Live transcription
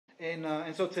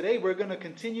And so today we're going to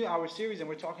continue our series, and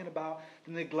we're talking about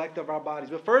the neglect of our bodies.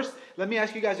 But first, let me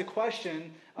ask you guys a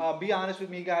question. Be honest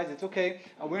with me, guys. It's okay.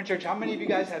 We're in church. How many of you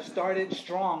guys have started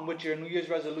strong with your New Year's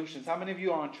resolutions? How many of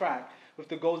you are on track with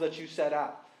the goals that you set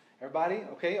out? Everybody?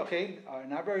 Okay.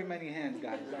 Not very many hands,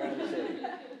 guys. All right, let's say.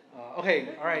 Okay,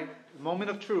 all right. Moment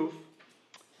of truth.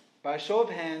 By a show of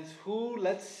hands, who,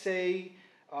 let's say,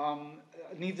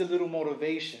 needs a little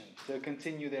motivation to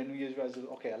continue their New Year's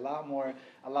resolution? Okay, a lot more.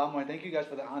 Thank you guys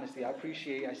for the honesty. I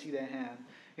see that hand.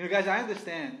 You know, guys, I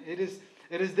understand. It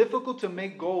is difficult to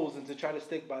make goals and to try to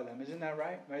stick by them. Isn't that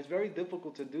right? It's very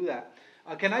difficult to do that.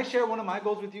 Can I share one of my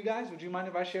goals with you guys? Would you mind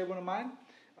if I share one of mine?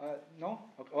 No?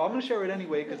 Okay. Well, I'm going to share it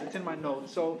anyway because it's in my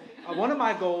notes. So one of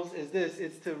my goals is this.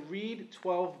 It's to read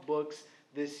 12 books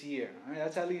this year. All right,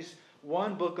 that's at least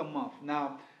one book a month.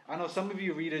 Now, I know some of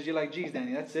you readers, you're like, geez,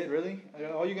 Danny, that's it, really?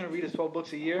 All you're going to read is 12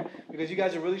 books a year? Because you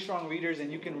guys are really strong readers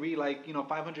and you can read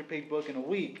 500-page book in a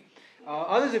week.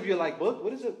 Others of you are like, book?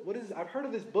 What is it? I've heard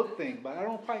of this book thing, but I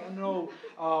don't quite know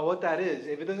what that is.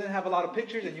 If it doesn't have a lot of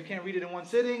pictures and you can't read it in one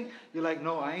sitting, you're like,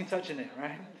 no, I ain't touching it,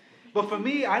 right? But for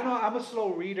me, I know I'm a slow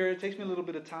reader. It takes me a little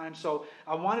bit of time. So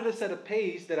I wanted to set a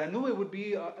pace that I knew it would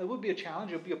be a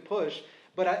challenge, it would be a push,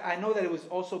 but I know that it would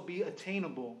also be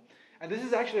attainable. And this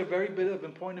is actually a very bit of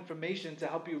important information to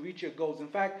help you reach your goals. In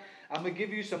fact, I'm going to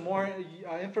give you some more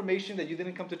information that you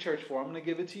didn't come to church for. I'm going to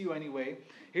give it to you anyway.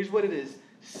 Here's what it is.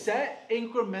 Set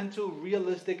incremental,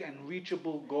 realistic, and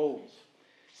reachable goals.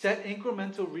 Set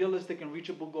incremental, realistic, and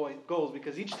reachable goals.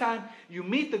 Because each time you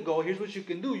meet the goal, here's what you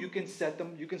can do. You can set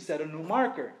a new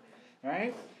marker.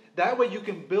 Right? That way you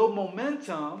can build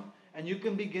momentum and you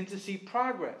can begin to see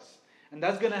progress. And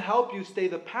that's going to help you stay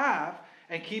the path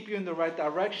and keep you in the right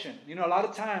direction. You know, a lot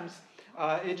of times,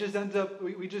 it just ends up,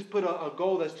 we just put a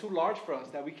goal that's too large for us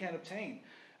that we can't obtain.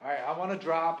 All right, I want to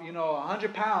drop,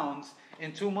 100 pounds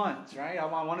in 2 months, right? I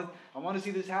want to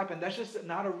see this happen. That's just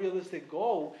not a realistic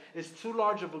goal. It's too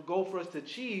large of a goal for us to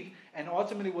achieve, and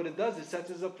ultimately what it does, it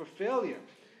sets us up for failure.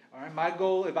 All right, my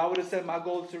goal, if I would have said my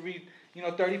goal is to read,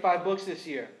 35 books this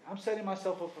year, I'm setting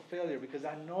myself up for failure because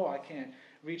I know I can't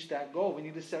reach that goal. We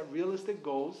need to set realistic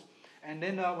goals. And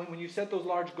then when you set those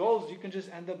large goals, you can just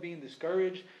end up being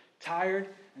discouraged, tired,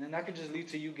 and then that could just lead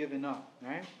to you giving up,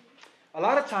 right? A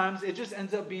lot of times, it just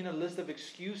ends up being a list of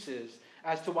excuses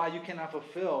as to why you cannot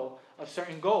fulfill a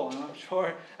certain goal. And I'm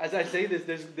sure as I say this,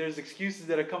 there's excuses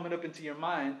that are coming up into your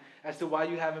mind as to why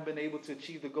you haven't been able to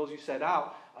achieve the goals you set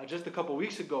out just a couple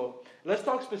weeks ago. Let's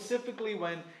talk specifically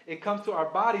when it comes to our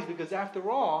bodies, because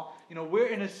after all, we're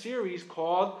in a series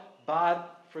called Bod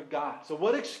for God. So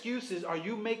what excuses are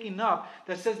you making up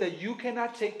that says that you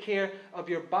cannot take care of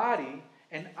your body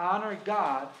and honor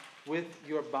God with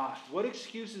your body? What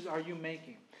excuses are you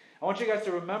making? I want you guys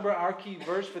to remember our key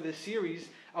verse for this series,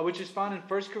 which is found in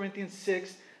 1 Corinthians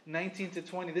 6, 19 to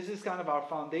 20. This is kind of our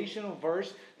foundational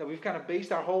verse that we've kind of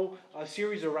based our whole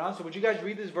series around. So would you guys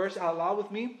read this verse out loud with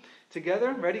me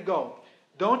together? Ready, go.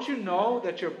 Don't you know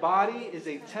that your body is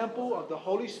a temple of the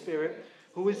Holy Spirit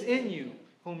who is in you,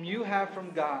 whom you have from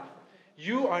God?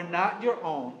 You are not your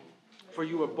own, for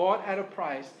you were bought at a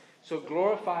price, so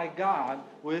glorify God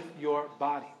with your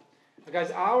body. Now, guys,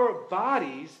 our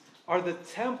bodies are the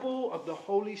temple of the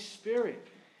Holy Spirit,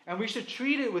 and we should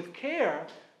treat it with care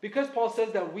because Paul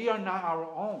says that we are not our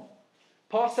own.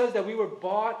 Paul says that we were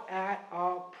bought at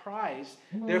a price,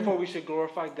 therefore we should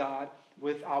glorify God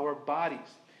with our bodies.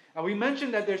 And we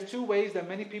mentioned that there's two ways that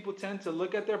many people tend to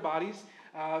look at their bodies.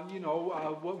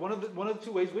 One of the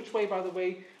two ways. Which way, by the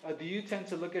way, do you tend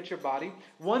to look at your body?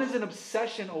 One is an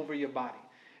obsession over your body.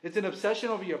 It's an obsession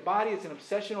over your body. It's an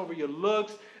obsession over your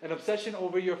looks, an obsession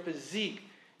over your physique.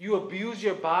 You abuse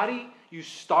your body. You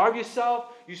starve yourself.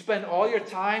 You spend all your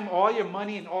time, all your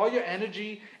money, and all your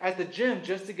energy at the gym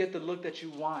just to get the look that you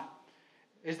want.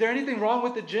 Is there anything wrong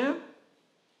with the gym?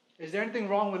 Is there anything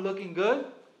wrong with looking good?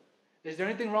 Is there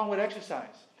anything wrong with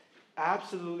exercise?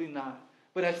 Absolutely not.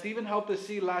 But as Stephen helped us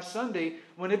see last Sunday,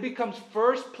 when it becomes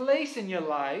first place in your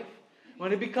life,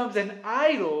 when it becomes an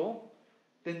idol,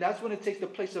 then that's when it takes the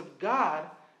place of God,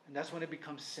 and that's when it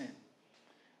becomes sin.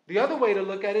 The other way to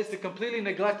look at it is to completely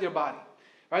neglect your body.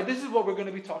 Right? This is what we're going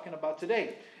to be talking about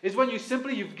today. It's when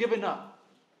you've given up,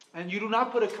 and you do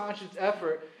not put a conscious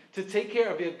effort to take care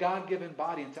of your God-given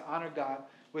body and to honor God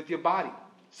with your body.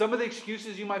 Some of the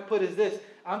excuses you might put is this: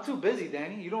 I'm too busy,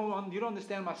 Danny. You don't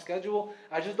understand my schedule.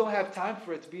 I just don't have time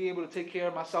for it to be able to take care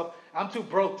of myself. I'm too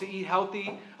broke to eat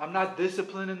healthy. I'm not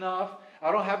disciplined enough.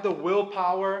 I don't have the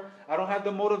willpower. I don't have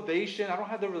the motivation. I don't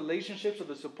have the relationships or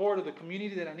the support or the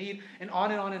community that I need. And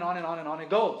on and on and on and on and on it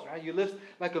goes. Right? You list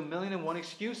like 1,000,001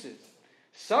 excuses.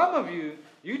 Some of you,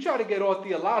 you try to get all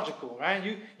theological,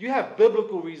 right? You have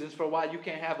biblical reasons for why you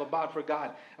can't have a body for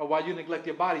God or why you neglect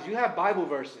your bodies. You have Bible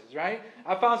verses, right?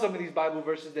 I found some of these Bible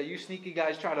verses that you sneaky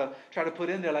guys try to put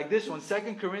in there, like this one,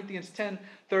 2 Corinthians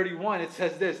 10:31. It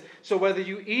says this: so whether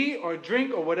you eat or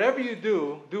drink or whatever you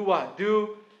do what?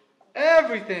 Do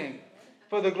everything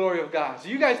for the glory of God. So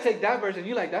you guys take that verse and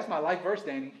you're like, that's my life verse,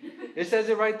 Danny. It says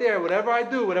it right there. Whatever I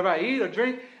do, whatever I eat or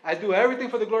drink, I do everything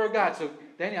for the glory of God. So,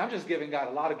 Danny, I'm just giving God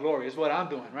a lot of glory is what I'm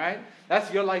doing, right? That's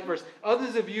your life verse.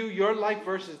 Others of you, your life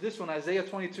verse is this one, Isaiah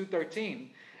 22:13.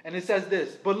 And it says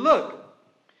this: but look,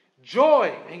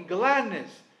 joy and gladness,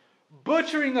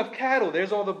 butchering of cattle.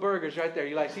 There's all the burgers right there.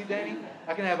 You like, see, Danny?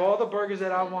 I can have all the burgers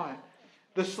that I want.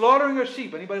 The slaughtering of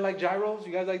sheep. Anybody like gyros?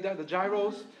 You guys like that? The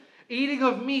gyros? Eating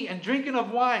of meat and drinking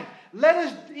of wine. Let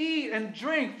us eat and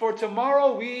drink, for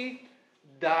tomorrow we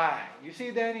die. You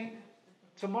see, Danny?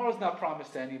 Tomorrow's not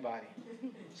promised to anybody.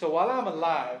 So while I'm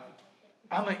alive,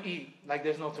 I'm going to eat like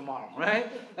there's no tomorrow, right?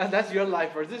 That's your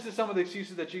life verse. This is some of the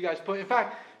excuses that you guys put. In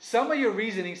fact, some of your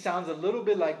reasoning sounds a little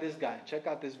bit like this guy. Check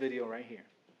out this video right here.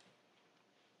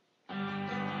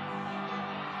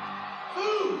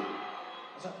 Food!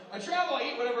 So I travel,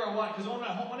 I eat whatever I want, because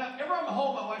whenever I'm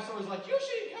home, my wife's always like, you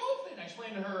should eat healthy. And I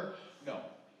explain to her, no.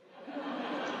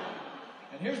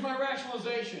 And here's my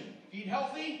rationalization. If you eat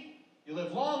healthy, you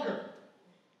live longer.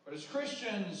 But as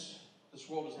Christians, this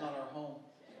world is not our home.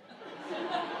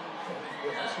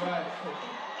 That's right.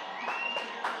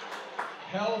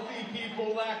 Healthy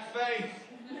people lack faith.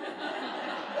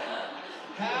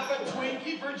 Have a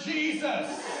Twinkie for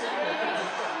Jesus.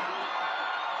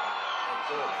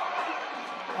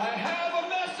 I have a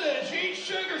message. Eat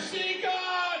sugar, see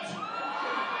God.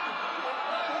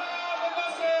 I have a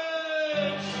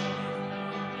message.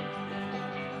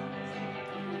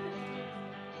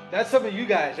 That's some of you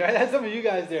guys, right? That's some of you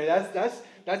guys there.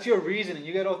 That's your reasoning.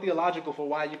 You get all theological for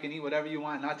why you can eat whatever you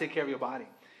want and not take care of your body.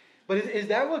 But is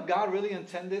that what God really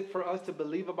intended for us to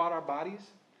believe about our bodies?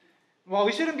 Well,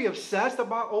 we shouldn't be obsessed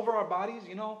over our bodies.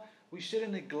 We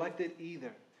shouldn't neglect it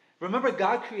either. Remember,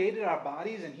 God created our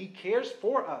bodies and He cares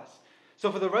for us.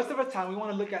 So for the rest of our time, we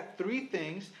want to look at 3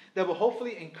 things that will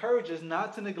hopefully encourage us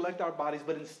not to neglect our bodies,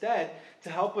 but instead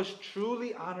to help us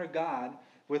truly honor God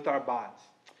with our bodies.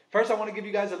 First, I want to give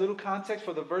you guys a little context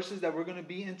for the verses that we're going to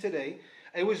be in today.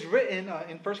 It was written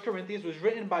in 1 Corinthians, was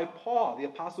written by Paul, the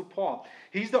Apostle Paul.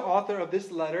 He's the author of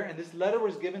this letter, and this letter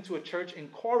was given to a church in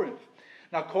Corinth.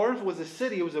 Now, Corinth was a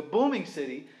city, it was a booming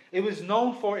city. It was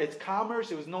known for its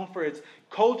commerce, it was known for its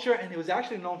culture, and it was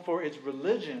actually known for its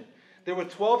religion. There were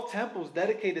 12 temples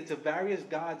dedicated to various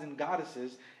gods and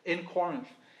goddesses in Corinth.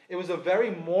 It was a very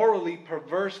morally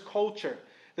perverse culture.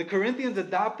 The Corinthians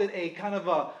adopted a kind of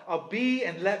a be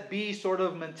and let be sort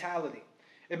of mentality.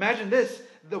 Imagine this,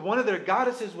 one of their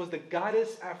goddesses was the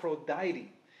goddess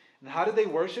Aphrodite. And how did they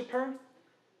worship her?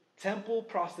 Temple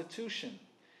prostitution.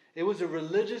 It was a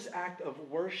religious act of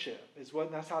worship.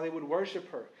 That's how they would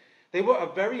worship her. They were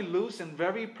a very loose and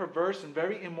very perverse and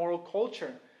very immoral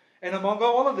culture. And among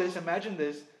all of this, imagine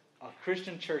this, a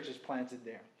Christian church is planted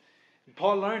there. And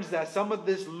Paul learns that some of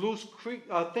this loose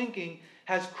thinking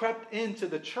has crept into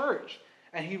the church.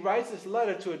 And he writes this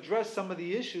letter to address some of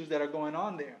the issues that are going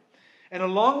on there. And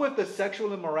along with the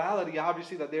sexual immorality,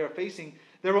 obviously, that they are facing,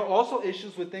 there were also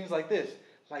issues with things like this,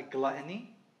 like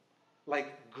gluttony,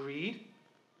 like greed,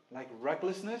 like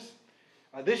recklessness.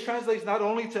 This translates not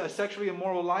only to a sexually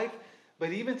immoral life,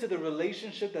 but even to the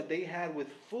relationship that they had with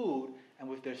food and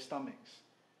with their stomachs.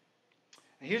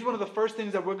 And here's one of the first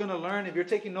things that we're going to learn. If you're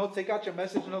taking notes, take out your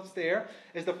message notes there.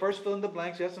 Is the first fill in the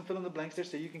blanks. You have some fill in the blanks there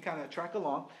so you can kind of track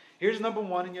along. Here's number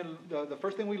one in the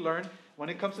first thing we learn when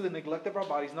it comes to the neglect of our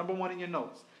bodies. Number one in your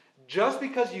notes. Just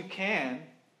because you can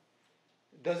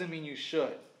doesn't mean you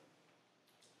should.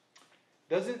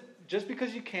 Just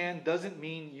because you can doesn't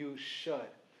mean you should.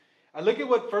 I look at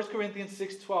what 1 Corinthians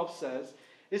 6:12 says.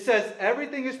 It says,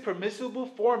 everything is permissible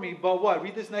for me, but what?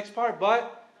 Read this next part.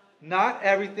 But not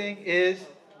everything is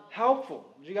helpful.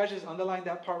 Did you guys just underline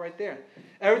that part right there?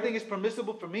 Everything is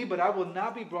permissible for me, but I will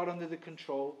not be brought under the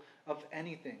control of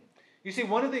anything. You see,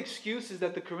 one of the excuses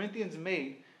that the Corinthians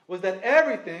made was that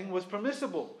everything was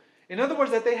permissible. In other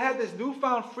words, that they had this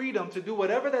newfound freedom to do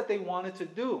whatever that they wanted to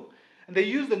do. And they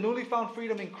used the newly found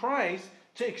freedom in Christ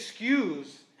to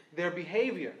excuse their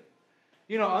behavior.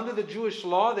 Under the Jewish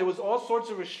law, there was all sorts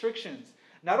of restrictions,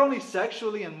 not only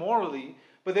sexually and morally,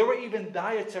 but there were even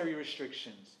dietary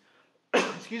restrictions.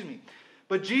 Excuse me.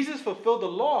 But Jesus fulfilled the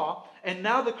law, and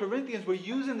now the Corinthians were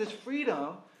using this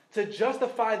freedom to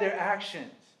justify their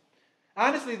actions.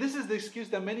 Honestly, this is the excuse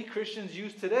that many Christians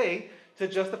use today to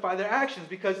justify their actions,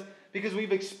 because because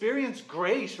we've experienced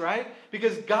grace, right?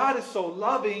 Because God is so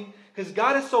loving, because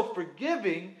God is so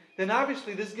forgiving, then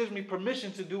obviously this gives me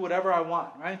permission to do whatever I want,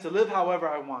 right? To live however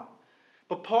I want.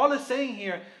 But Paul is saying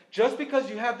here, just because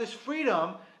you have this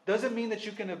freedom doesn't mean that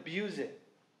you can abuse it.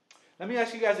 Let me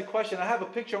ask you guys a question. I have a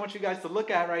picture I want you guys to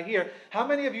look at right here. How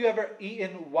many of you ever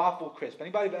eaten waffle crisp?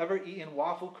 Anybody ever eaten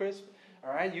waffle crisp?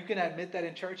 All right, you can admit that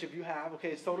in church if you have. Okay,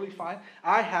 it's totally fine.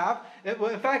 I have. Well,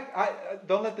 in fact,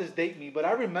 don't let this date me, but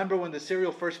I remember when the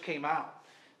cereal first came out.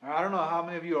 I don't know how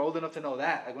many of you are old enough to know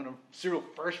that, like when the cereal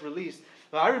first released.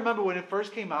 But I remember when it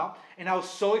first came out, and I was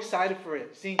so excited for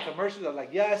it. Seeing commercials, I was like,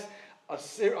 yes, a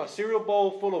cereal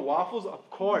bowl full of waffles? Of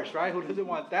course, right? Who doesn't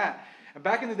want that? And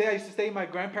back in the day, I used to stay in my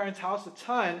grandparents' house a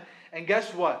ton, and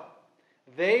guess what?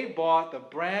 They bought the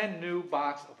brand new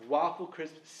box of Waffle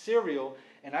Crisp cereal,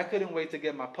 and I couldn't wait to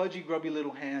get my pudgy, grubby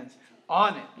little hands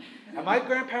on it. And my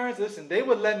grandparents, listen, they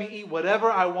would let me eat whatever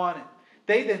I wanted.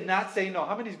 They did not say no.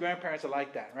 How many grandparents are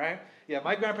like that, right? Yeah,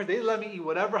 my grandparents, they let me eat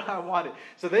whatever I wanted.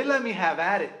 So they let me have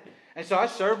at it. And so I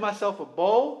served myself a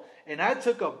bowl, and I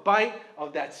took a bite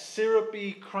of that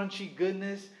syrupy, crunchy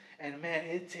goodness. And man,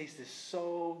 it tasted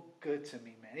so good to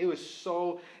me, man. It was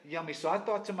so yummy. So I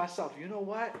thought to myself, you know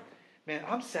what? Man,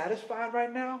 I'm satisfied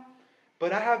right now,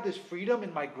 but I have this freedom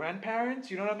in my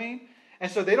grandparents, you know what I mean?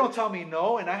 And so they don't tell me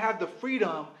no, and I have the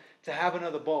freedom to have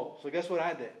another bowl. So guess what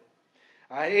I did?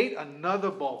 I ate another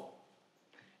bowl.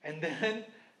 And then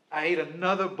I ate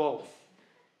another bowl.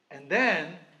 And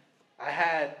then I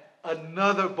had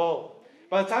another bowl.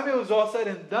 By the time it was all said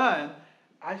and done,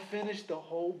 I finished the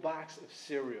whole box of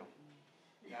cereal.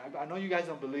 I know you guys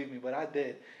don't believe me, but I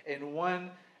did. In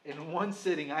one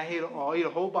sitting, I ate a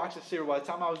whole box of cereal. By the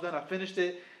time I was done, I finished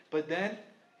it. But then,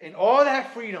 in all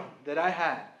that freedom that I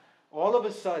had, all of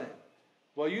a sudden,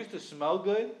 what used to smell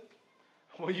good,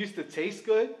 what used to taste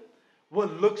good,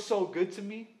 what looked so good to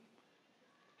me,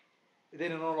 it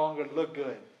didn't no longer look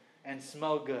good and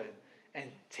smell good and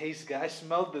taste good. I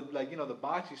smelled the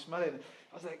box, you smell it.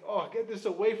 I was like, oh, get this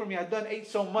away from me. I done ate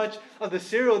so much of the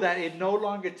cereal that it no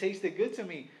longer tasted good to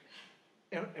me.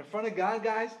 In front of God,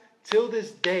 guys, till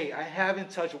this day, I haven't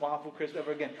touched Waffle Crisp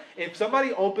ever again. If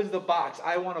somebody opens the box,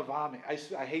 I want to vomit.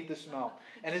 I hate the smell.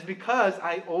 And it's because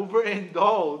I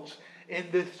overindulge in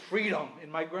this freedom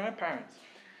in my grandparents.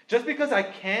 Just because I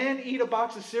can eat a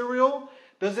box of cereal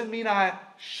doesn't mean I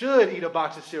should eat a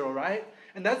box of cereal, right?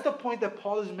 And that's the point that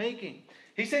Paul is making.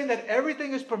 He's saying that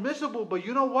everything is permissible, but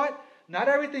you know what? Not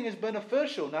everything is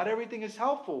beneficial. Not everything is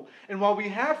helpful. And while we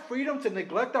have freedom to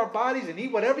neglect our bodies and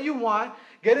eat whatever you want,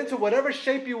 get into whatever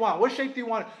shape you want. What shape do you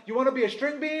want? You want to be a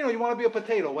string bean or you want to be a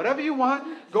potato? Whatever you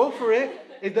want, go for it.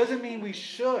 It doesn't mean we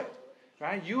should,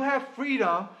 right? You have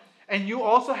freedom, and you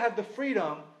also have the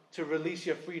freedom to release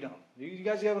your freedom. You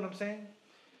guys get what I'm saying?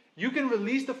 You can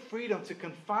release the freedom to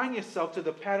confine yourself to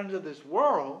the patterns of this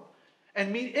world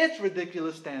and meet its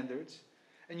ridiculous standards.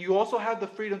 And you also have the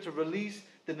freedom to release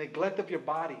the neglect of your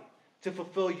body to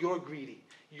fulfill your greedy,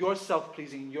 your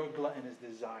self-pleasing, your gluttonous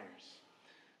desires.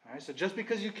 All right, so just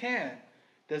because you can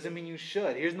doesn't mean you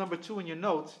should. Here's number 2 in your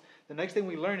notes. The next thing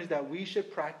we learn is that we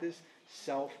should practice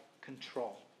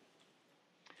self-control.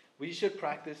 We should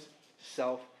practice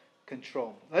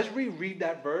self-control. Let's reread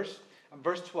that verse.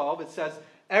 Verse 12, it says,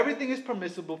 everything is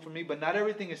permissible for me, but not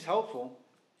everything is helpful.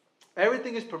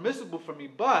 Everything is permissible for me,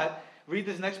 but, read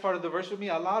this next part of the verse with me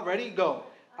out loud. Ready? Go.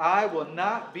 I will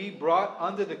not be brought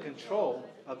under the control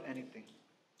of anything.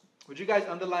 Would you guys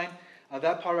underline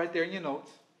that part right there in your notes?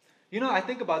 You know, I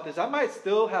think about this. I might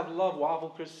still have loved Waffle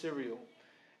Crisp cereal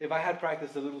if I had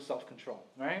practiced a little self-control,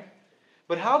 right?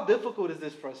 But how difficult is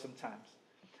this for us sometimes?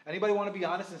 Anybody want to be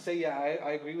honest and say, yeah,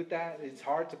 I agree with that? It's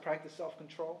hard to practice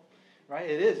self-control, right?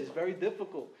 It is. It's very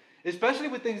difficult, especially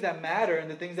with things that matter and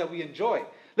the things that we enjoy.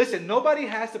 Listen, nobody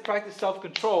has to practice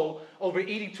self-control over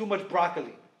eating too much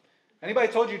broccoli.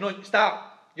 Anybody told you, no,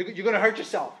 stop. You're going to hurt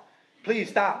yourself. Please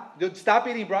stop. Stop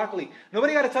eating broccoli.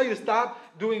 Nobody got to tell you to stop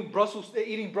eating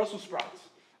Brussels sprouts,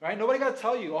 right? Nobody got to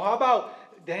tell you. Or how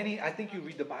about, Danny, I think you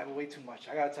read the Bible way too much.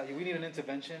 I got to tell you, we need an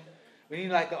intervention. We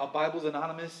need like a Bibles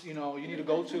Anonymous, you need to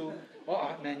go to.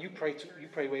 Oh, man, you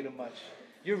pray way too much.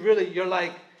 You're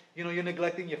like, you're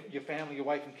neglecting your family, your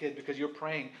wife and kid because you're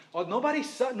praying. Oh, nobody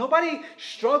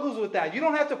struggles with that. You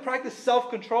don't have to practice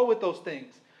self-control with those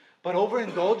things. But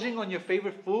overindulging on your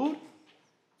favorite food,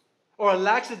 or a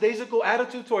lackadaisical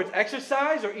attitude towards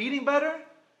exercise or eating better,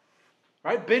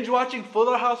 right? Binge watching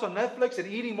Fuller House on Netflix and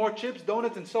eating more chips,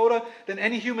 donuts, and soda than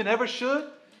any human ever should,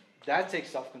 that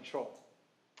takes self-control.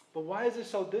 But why is it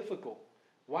so difficult?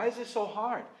 Why is it so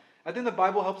hard? I think the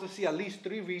Bible helps us see at least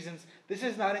 3 reasons. This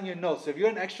is not in your notes. If you're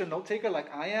an extra note taker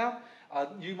like I am,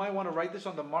 you might want to write this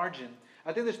on the margin.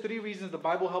 I think there's three reasons the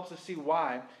Bible helps us see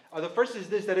why. The first is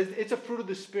this, that it's a fruit of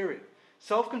the Spirit.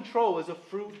 Self-control is a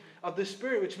fruit of the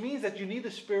Spirit, which means that you need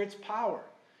the Spirit's power.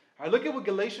 All right, look at what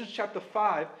Galatians chapter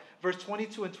 5, verse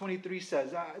 22 and 23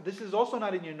 says. This is also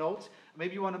not in your notes.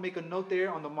 Maybe you want to make a note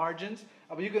there on the margins.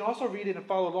 But you can also read it and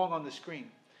follow along on the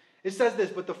screen. It says this,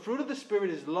 but the fruit of the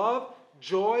Spirit is love,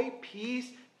 joy,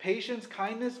 peace, patience,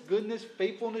 kindness, goodness,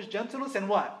 faithfulness, gentleness, and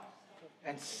what?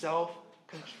 And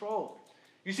self-control.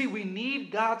 You see, we need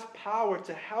God's power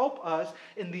to help us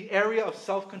in the area of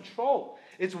self-control.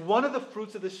 It's one of the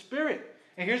fruits of the Spirit.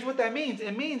 And here's what that means.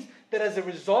 It means that as a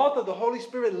result of the Holy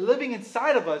Spirit living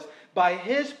inside of us, by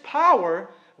His power,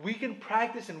 we can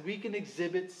practice and we can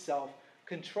exhibit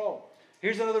self-control.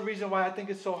 Here's another reason why I think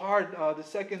it's so hard. The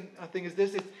second thing is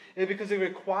this. It's because it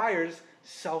requires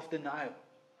self-denial.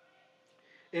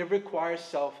 It requires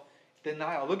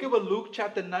self-denial. Look at what Luke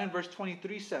chapter 9, verse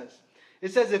 23 says.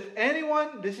 It says, if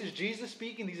anyone, this is Jesus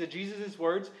speaking, these are Jesus'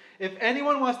 words. If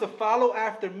anyone wants to follow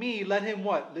after me, let him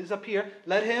what? This is up here.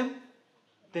 Let him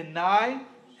deny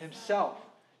himself.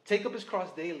 Take up his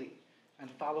cross daily and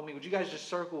follow me. Would you guys just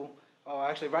circle,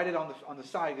 actually write it on the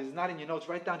side because it's not in your notes.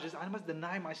 Write down just, I must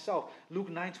deny myself. Luke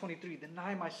 9:23,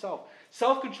 deny myself.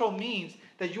 Self-control means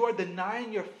that you are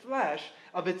denying your flesh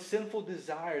of its sinful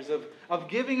desires, of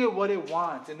giving it what it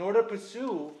wants in order to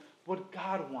pursue what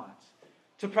God wants.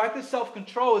 To practice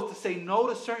self-control is to say no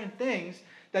to certain things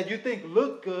that you think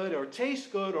look good or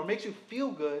taste good or makes you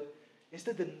feel good. It's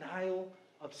the denial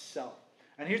of self.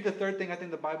 And here's the third thing I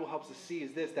think the Bible helps us see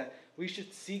is this, that we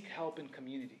should seek help in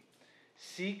community.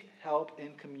 Seek help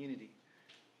in community.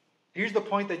 Here's the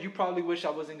point that you probably wish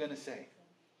I wasn't going to say.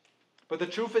 But the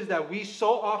truth is that we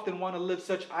so often want to live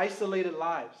such isolated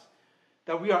lives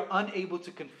that we are unable to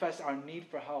confess our need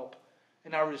for help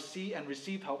and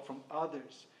receive help from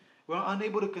others. We're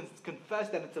unable to confess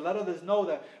that and to let others know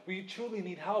that we truly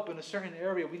need help in a certain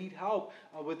area. We need help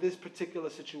with this particular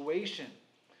situation.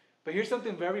 But here's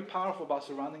something very powerful about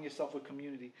surrounding yourself with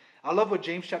community. I love what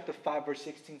James chapter 5 verse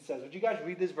 16 says. Would you guys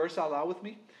read this verse out loud with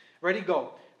me? Ready,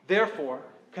 go. Therefore,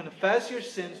 confess your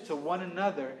sins to one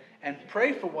another and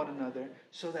pray for one another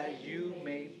so that you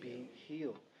may be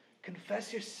healed.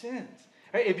 Confess your sins.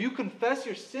 Right? If you confess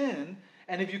your sin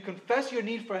and if you confess your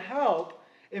need for help,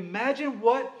 imagine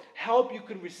what help you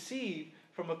could receive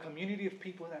from a community of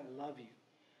people that love you,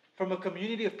 from a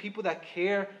community of people that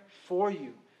care for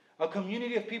you, a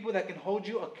community of people that can hold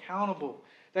you accountable,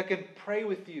 that can pray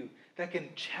with you, that can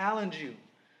challenge you.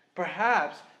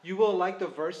 Perhaps you will, like the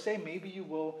verse say, maybe you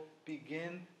will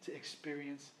begin to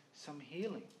experience some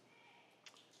healing.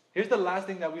 Here's the last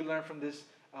thing that we learn from this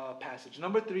passage.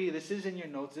 Number 3, this is in your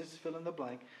notes, this is fill in the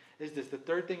blank, is this. The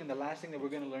third thing and the last thing that we're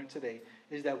going to learn today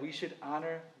is that we should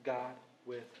honor God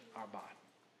with our body.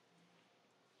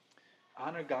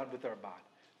 Honor God with our body.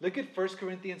 Look at 1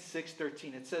 Corinthians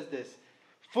 6:13. It says this,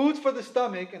 foods for the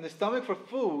stomach and the stomach for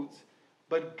foods,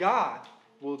 but God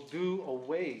will do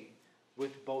away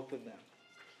with both of them.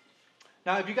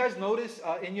 Now, if you guys notice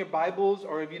in your Bibles,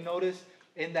 or if you notice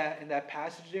in that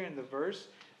passage there in the verse,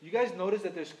 you guys notice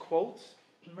that there's quotes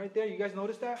right there. You guys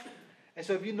notice that? And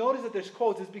so if you notice that there's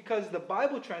quotes, it's because the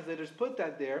Bible translators put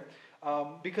that there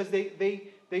because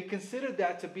they considered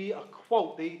that to be a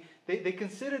quote. They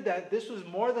considered that this was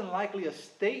more than likely a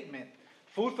statement.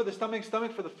 Food for the stomach,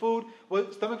 stomach for the food.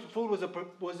 Stomach for food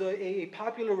was a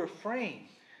popular refrain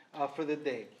for the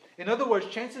day. In other words,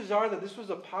 chances are that this was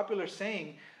a popular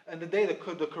saying in the day. The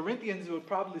Corinthians would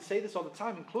probably say this all the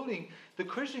time, including the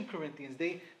Christian Corinthians.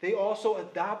 They also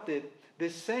adopted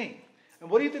this saying. And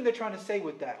what do you think they're trying to say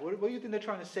with that? What do you think they're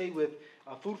trying to say with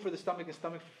food for the stomach and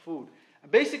stomach for food?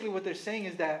 And basically what they're saying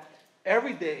is that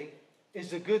every day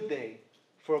is a good day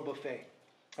for a buffet.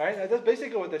 All right? That's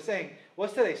basically what they're saying.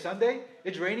 What's today? Sunday?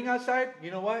 It's raining outside? You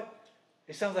know what?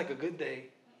 It sounds like a good day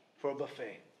for a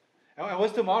buffet. And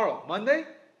what's tomorrow? Monday?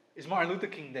 It's Martin Luther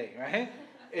King Day, right?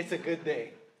 It's a good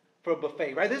day for a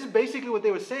buffet, right? This is basically what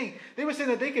they were saying. They were saying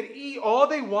that they could eat all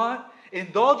they want,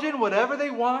 indulge in whatever they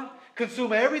want,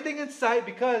 consume everything in sight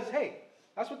because, hey,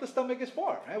 that's what the stomach is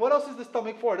for. Right? What else is the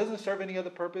stomach for? It doesn't serve any other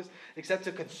purpose except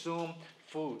to consume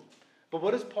food. But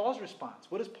what is Paul's response?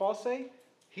 What does Paul say?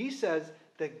 He says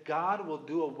that God will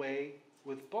do away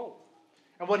with both.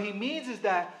 And what he means is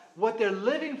that what they're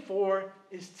living for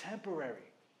is temporary.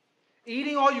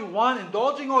 Eating all you want,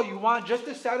 indulging all you want just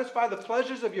to satisfy the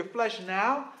pleasures of your flesh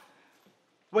now,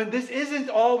 when this isn't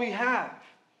all we have.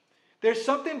 There's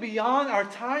something beyond our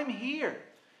time here.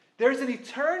 There's an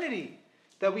eternity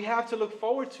that we have to look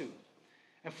forward to.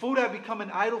 And food had become an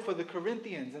idol for the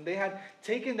Corinthians, and they had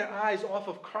taken their eyes off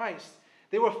of Christ.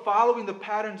 They were following the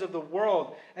patterns of the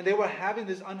world, and they were having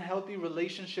this unhealthy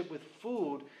relationship with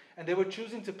food, and they were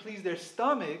choosing to please their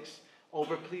stomachs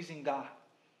over pleasing God.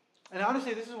 And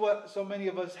honestly, this is what so many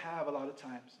of us have a lot of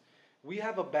times. We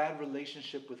have a bad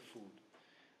relationship with food,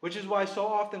 which is why so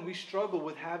often we struggle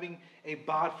with having a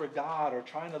bod for God or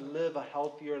trying to live a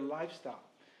healthier lifestyle.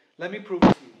 Let me prove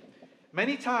it to you.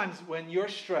 Many times when you're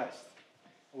stressed,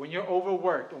 when you're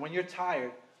overworked, or when you're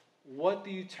tired, what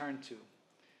do you turn to?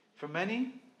 For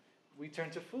many, we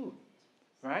turn to food,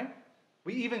 right?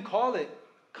 We even call it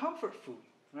comfort food,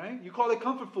 right? You call it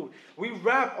comfort food. We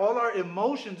wrap all our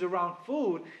emotions around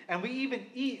food, and we even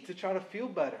eat to try to feel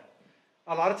better.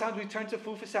 A lot of times we turn to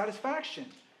food for satisfaction.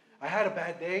 I had a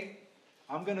bad day.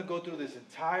 I'm going to go through this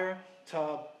entire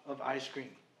tub of ice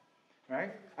cream,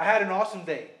 right? I had an awesome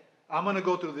day. I'm going to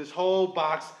go through this whole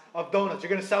box of donuts. You're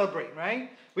going to celebrate,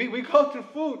 right? We go through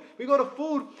food. We go to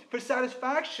food for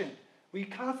satisfaction. We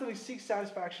constantly seek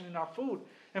satisfaction in our food.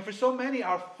 And for so many,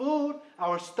 our food,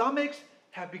 our stomachs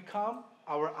have become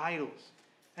our idols.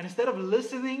 And instead of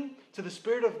listening to the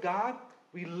Spirit of God,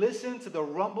 we listen to the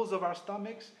rumbles of our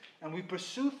stomachs, and we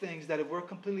pursue things that, if we're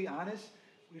completely honest,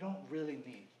 we don't really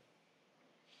need.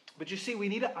 But you see, we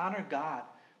need to honor God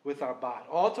with our body.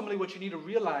 Ultimately, what you need to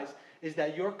realize is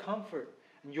that your comfort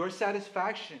and your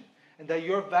satisfaction and that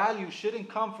your value shouldn't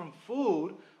come from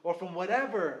food or from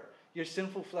whatever your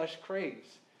sinful flesh craves.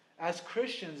 As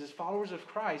Christians, as followers of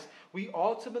Christ, we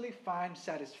ultimately find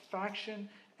satisfaction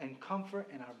and comfort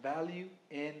and our value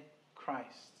in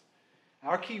Christ.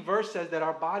 Our key verse says that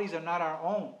our bodies are not our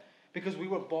own because we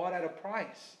were bought at a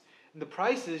price. And the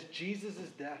price is Jesus'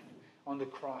 death on the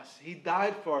cross. He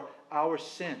died for our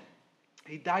sin.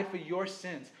 He died for your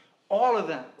sins. All of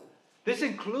them. This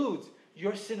includes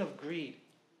your sin of greed.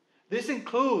 This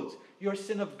includes your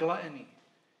sin of gluttony.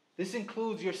 This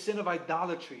includes your sin of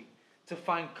idolatry to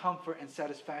find comfort and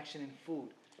satisfaction in food.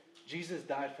 Jesus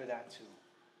died for that too.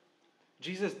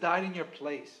 Jesus died in your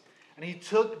place. And he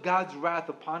took God's wrath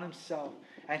upon himself.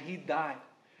 And he died.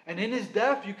 And in his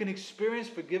death, you can experience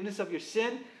forgiveness of your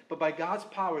sin. But by God's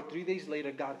power, 3 days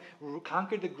later, God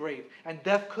conquered the grave. And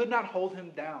death could not hold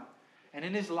him down. And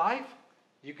in his life,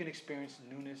 you can experience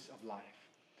newness of life.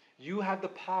 You have the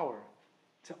power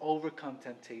to overcome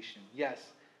temptation. Yes,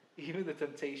 even the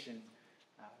temptation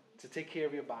to take care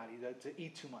of your body, to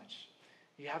eat too much.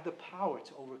 You have the power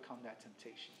to overcome that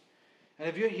temptation. And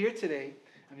if you're here today,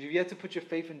 and you've yet to put your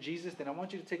faith in Jesus, then I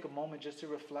want you to take a moment just to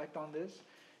reflect on this.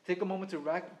 Take a moment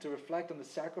to reflect on the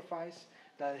sacrifice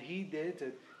that he did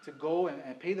to go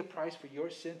and pay the price for your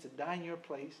sin, to die in your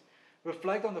place.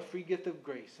 Reflect on the free gift of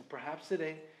grace. And perhaps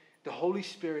today, the Holy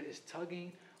Spirit is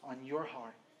tugging on your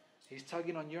heart. He's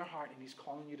tugging on your heart and he's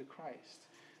calling you to Christ.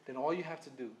 Then all you have to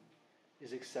do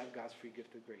is accept God's free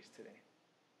gift of grace today.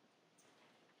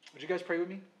 Would you guys pray with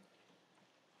me?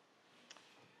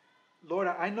 Lord,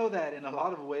 I know that in a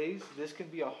lot of ways, this can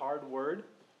be a hard word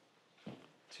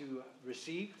to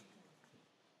receive.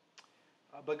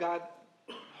 But God,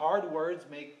 hard words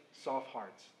make soft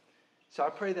hearts. So I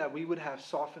pray that we would have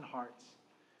softened hearts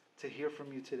to hear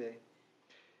from you today.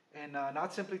 And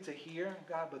not simply to hear,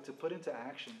 God, but to put into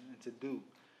action and to do.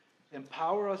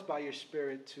 Empower us by your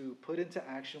Spirit to put into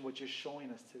action what you're showing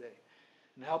us today.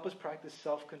 And help us practice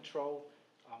self-control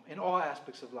in all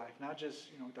aspects of life. Not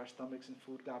just with our stomachs and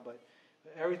food, God, but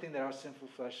everything that our sinful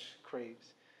flesh craves.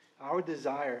 Our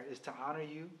desire is to honor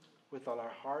you with all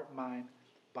our heart, mind,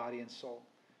 body, and soul.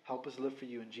 Help us live for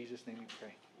you. In Jesus' name we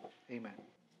pray. Amen.